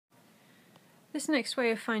This next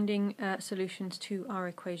way of finding solutions to our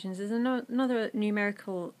equations is another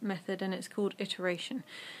numerical method, and it's called iteration.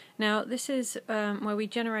 Now this is where we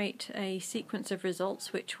generate a sequence of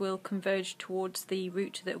results which will converge towards the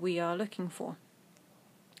root that we are looking for.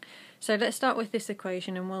 So let's start with this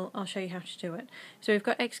equation, and I'll show you how to do it. So we've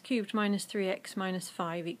got x cubed minus 3x minus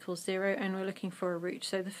 5 equals 0, and we're looking for a root.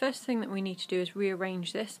 So the first thing that we need to do is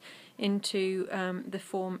rearrange this into the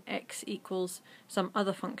form x equals some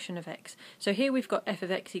other function of x. So here we've got f of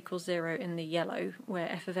x equals 0 in the yellow,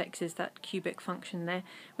 where f of x is that cubic function there.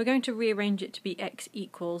 We're going to rearrange it to be x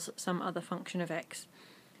equals some other function of x.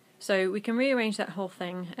 So we can rearrange that whole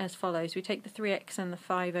thing as follows. We take the 3x and the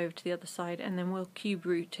 5 over to the other side, and then we'll cube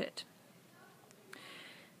root it.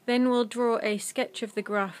 Then we'll draw a sketch of the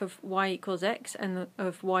graph of y equals x and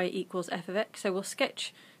of y equals f of x. So we'll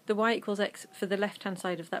sketch the y equals x for the left-hand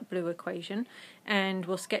side of that blue equation, and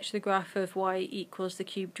we'll sketch the graph of y equals the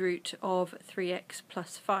cubed root of 3x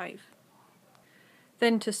plus 5.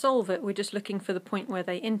 Then to solve it, we're just looking for the point where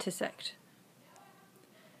they intersect.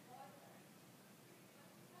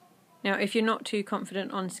 Now, if you're not too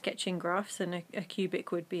confident on sketching graphs, and a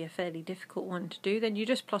cubic would be a fairly difficult one to do, then you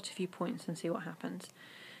just plot a few points and see what happens.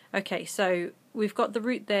 Okay, so we've got the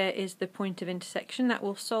root there is the point of intersection. That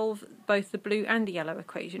will solve both the blue and the yellow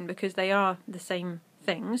equation because they are the same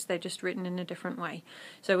things, they're just written in a different way.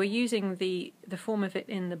 So we're using the form of it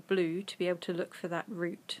in the blue to be able to look for that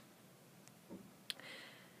root.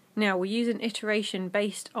 Now we use an iteration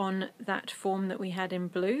based on that form that we had in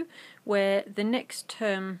blue, where the next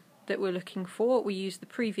term that we're looking for, we use the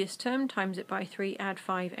previous term, times it by 3, add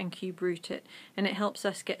 5 and cube root it, and it helps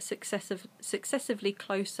us get successively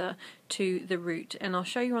closer to the root, and I'll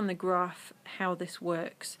show you on the graph how this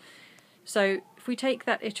works. So if we take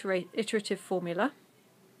that iterative formula,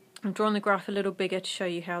 I've drawn the graph a little bigger to show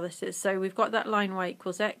you how this is. So we've got that line y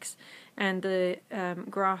equals x and the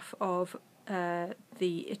graph of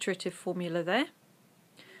the iterative formula there,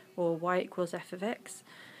 or y equals f of x.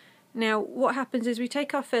 Now what happens is we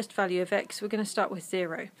take our first value of x, we're going to start with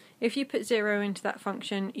 0. If you put 0 into that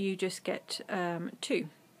function, you just get 2.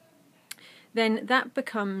 Then that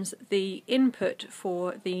becomes the input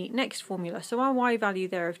for the next formula. So our y value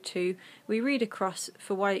there of 2, we read across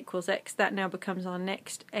for y equals x, that now becomes our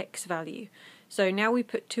next x value. So now we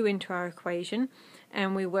put 2 into our equation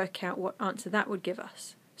and we work out what answer that would give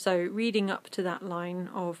us. So reading up to that line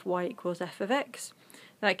of y equals f of x,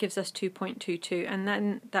 that gives us 2.22, and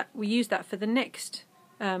then we use that for the next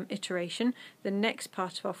iteration, the next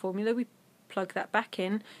part of our formula, we plug that back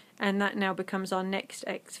in, and that now becomes our next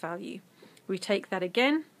x value. We take that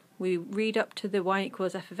again, we read up to the y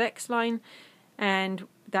equals f of x line, and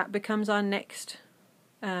that becomes our next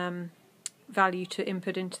value to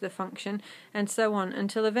input into the function, and so on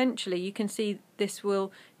until eventually you can see this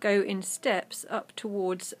will go in steps up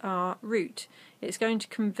towards our root. It's going to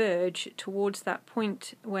converge towards that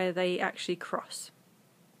point where they actually cross.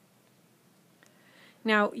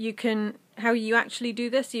 Now how you actually do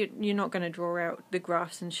this, you're not going to draw out the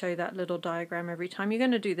graphs and show that little diagram every time. You're going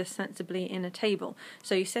to do this sensibly in a table.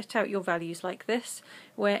 So you set out your values like this,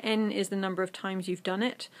 where n is the number of times you've done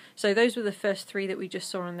it. So those were the first 3 that we just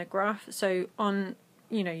saw on the graph. So on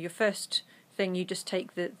your first thing, you just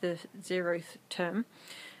take the 0th term,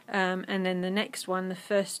 and then the next one, the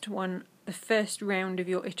first round of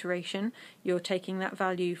your iteration, you're taking that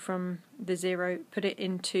value from the 0, put it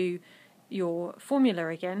into your formula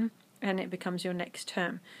again, and it becomes your next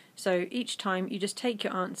term. So each time you just take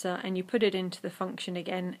your answer and you put it into the function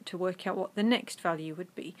again to work out what the next value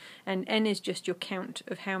would be, and n is just your count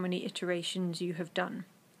of how many iterations you have done.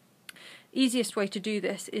 Easiest way to do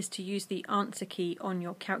this is to use the answer key on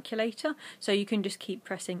your calculator, so you can just keep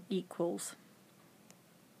pressing equals.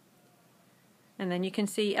 And then you can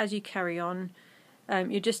see as you carry on,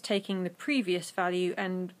 you're just taking the previous value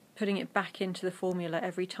and putting it back into the formula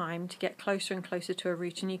every time to get closer and closer to a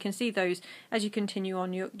root, and you can see those as you continue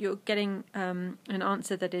on, you're getting an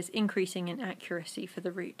answer that is increasing in accuracy for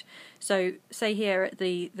the root. So say here at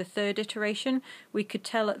the 3rd iteration, we could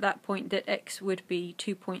tell at that point that x would be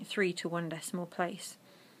 2.3 to 1 decimal place,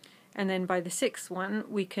 and then by the 6th one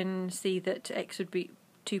we can see that x would be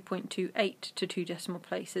 2.28 to 2 decimal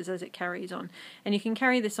places as it carries on. And you can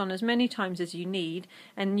carry this on as many times as you need,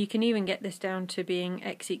 and you can even get this down to being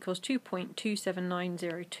x equals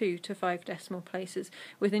 2.27902 to 5 decimal places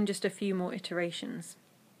within just a few more iterations.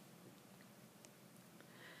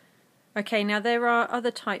 Okay, now there are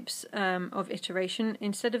other types of iteration.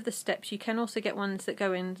 Instead of the steps, you can also get ones that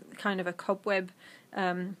go in kind of a cobweb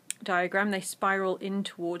diagram, they spiral in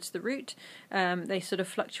towards the root. They sort of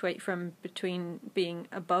fluctuate from between being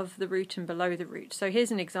above the root and below the root. So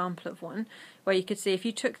here's an example of one where you could see if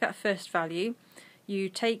you took that first value, you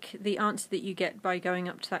take the answer that you get by going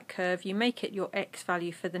up to that curve, you make it your x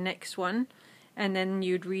value for the next one, and then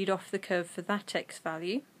you'd read off the curve for that x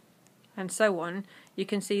value, and so on. You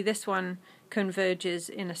can see this one converges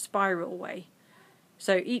in a spiral way.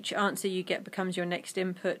 So each answer you get becomes your next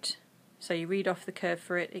input. So you read off the curve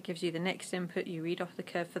for it, it gives you the next input, you read off the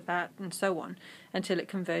curve for that, and so on, until it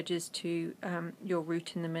converges to your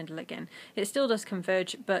root in the middle again. It still does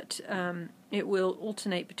converge, but it will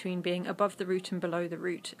alternate between being above the root and below the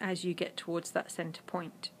root as you get towards that centre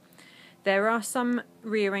point. There are some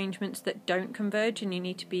rearrangements that don't converge, and you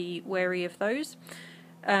need to be wary of those.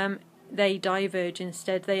 They diverge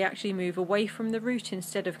instead. They actually move away from the root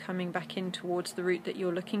instead of coming back in towards the root that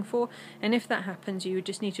you're looking for, and if that happens you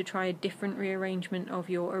just need to try a different rearrangement of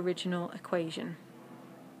your original equation.